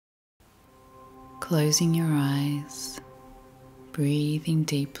Closing your eyes, breathing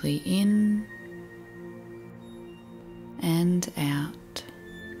deeply in and out,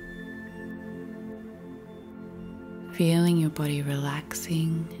 feeling your body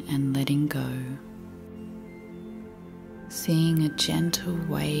relaxing and letting go, seeing a gentle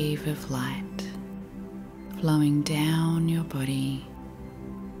wave of light flowing down your body,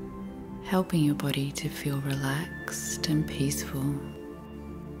 helping your body to feel relaxed and peaceful.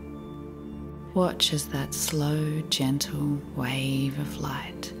 Watch as that slow, gentle wave of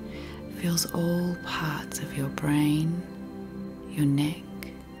light fills all parts of your brain, your neck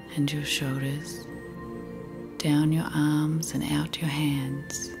and your shoulders, down your arms and out your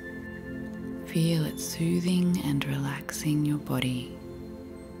hands. Feel it soothing and relaxing your body.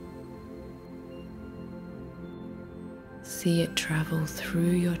 See it travel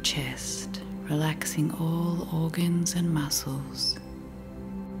through your chest, relaxing all organs and muscles.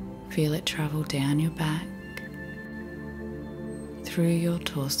 Feel it travel down your back, through your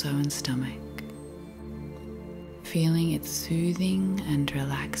torso and stomach, feeling it soothing and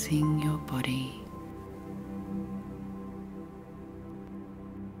relaxing your body.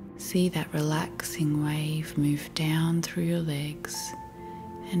 See that relaxing wave move down through your legs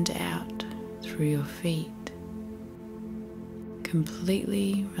and out through your feet,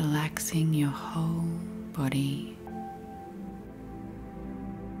 completely relaxing your whole body.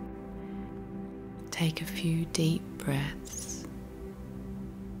 Take a few deep breaths.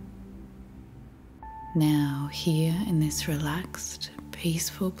 Now, here in this relaxed,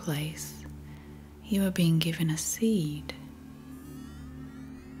 peaceful place, you are being given a seed.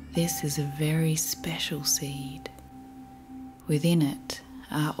 This is a very special seed. Within it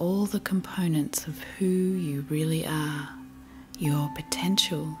are all the components of who you really are, your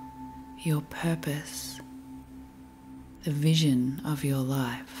potential, your purpose, the vision of your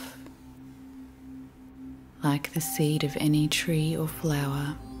life. Like the seed of any tree or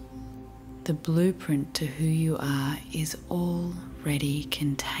flower, the blueprint to who you are is already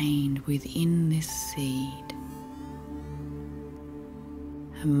contained within this seed.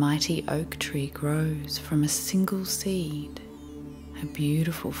 A mighty oak tree grows from a single seed. A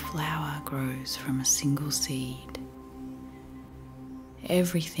beautiful flower grows from a single seed.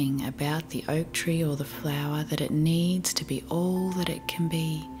 Everything about the oak tree or the flower that it needs to be all that it can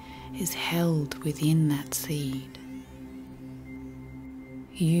be is held within that seed.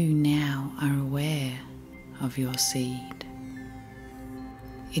 You now are aware of your seed.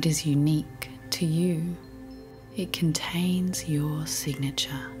 It is unique to you. It contains your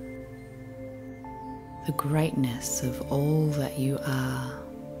signature, the greatness of all that you are.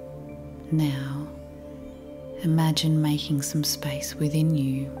 Now, imagine making some space within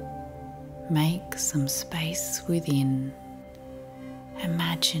you. Make some space within.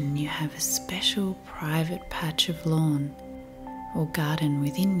 Imagine you have a special private patch of lawn or garden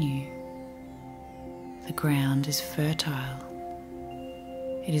within you. The ground is fertile.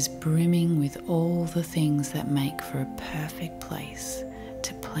 It is brimming with all the things that make for a perfect place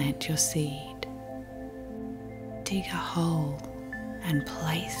to plant your seed. Dig a hole and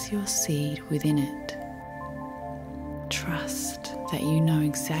place your seed within it. Trust that you know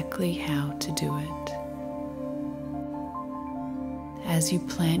exactly how to do it. As you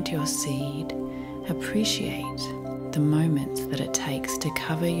plant your seed, appreciate the moments that it takes to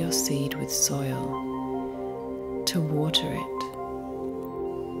cover your seed with soil, to water it.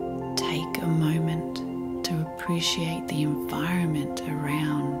 Take a moment to appreciate the environment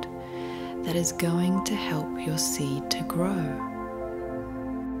around that is going to help your seed to grow.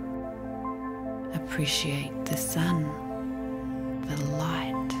 Appreciate the sun, the light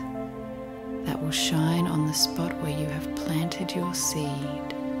that will shine on the spot where you have planted your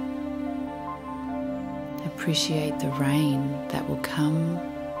seed. Appreciate the rain that will come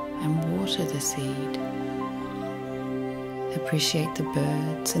and water the seed. Appreciate the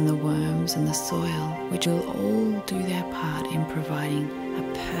birds and the worms and the soil, which will all do their part in providing a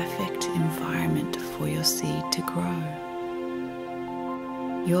perfect environment for your seed to grow.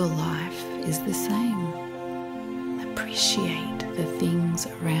 Your life is the same. Appreciate the things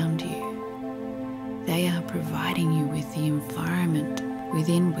around you. They are providing you with the environment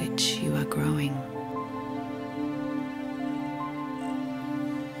within which you are growing.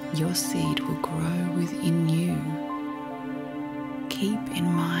 Your seed will grow within you. Keep in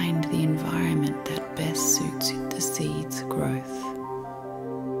mind the environment that best suits the seed's growth.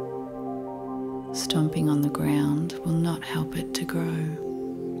 Stomping on the ground will not help it to grow.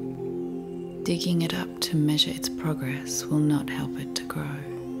 Digging it up to measure its progress will not help it to grow.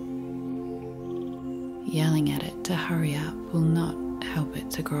 Yelling at it to hurry up will not help it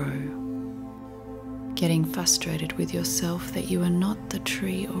to grow. Getting frustrated with yourself that you are not the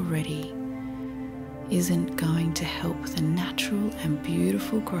tree already isn't going to help the natural and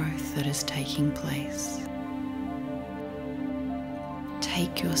beautiful growth that is taking place.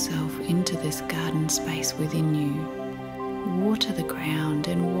 Take yourself into this garden space within you. Water the ground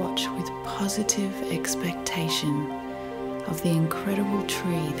and watch with positive expectation of the incredible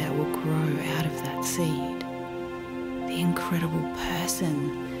tree that will grow out of that seed. The incredible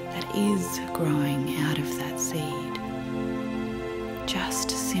person that is growing out of that seed. Just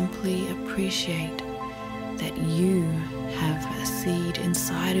simply appreciate that you have a seed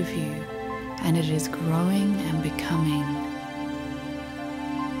inside of you and it is growing and becoming.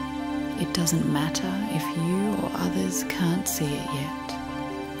 It doesn't matter if you or others can't see it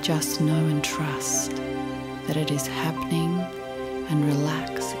yet. Just know and trust that it is happening and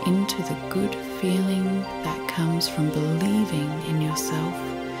relax into the good feeling that comes from believing in yourself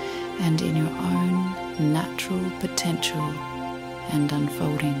and in your own natural potential and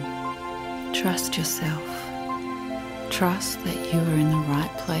unfolding. Trust yourself. Trust that you are in the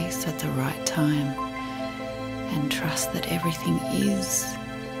right place at the right time, and trust that everything is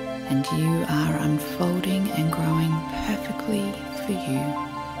and you are unfolding and growing perfectly for you.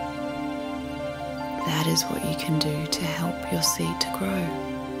 That is what you can do to help your seed to grow.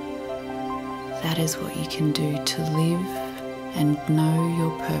 That is what you can do to live and know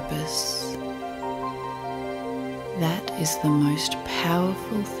your purpose. That is the most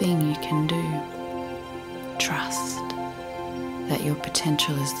powerful thing you can do. Trust that your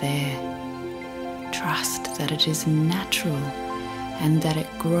potential is there. Trust that it is natural and that it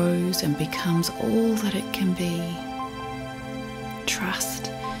grows and becomes all that it can be. Trust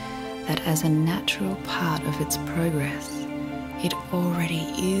that as a natural part of its progress, it already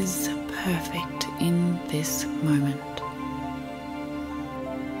is perfect in this moment.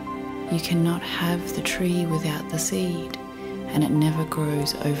 You cannot have the tree without the seed, and it never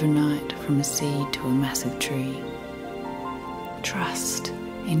grows overnight from a seed to a massive tree. Trust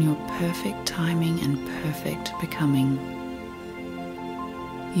in your perfect timing and perfect becoming.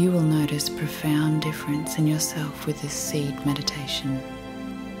 You will notice profound difference in yourself with this seed meditation.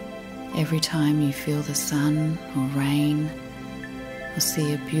 Every time you feel the sun or rain, or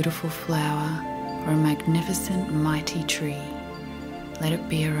see a beautiful flower or a magnificent mighty tree, let it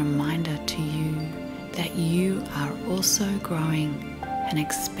be a reminder to you that you are also growing and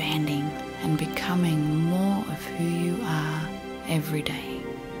expanding and becoming more of who you are every day.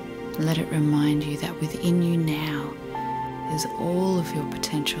 Let it remind you that within you now is all of your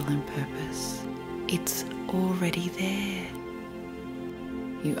potential and purpose. It's already there.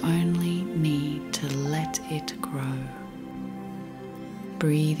 You only need to let it grow.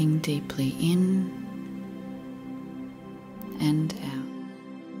 Breathing deeply in and out.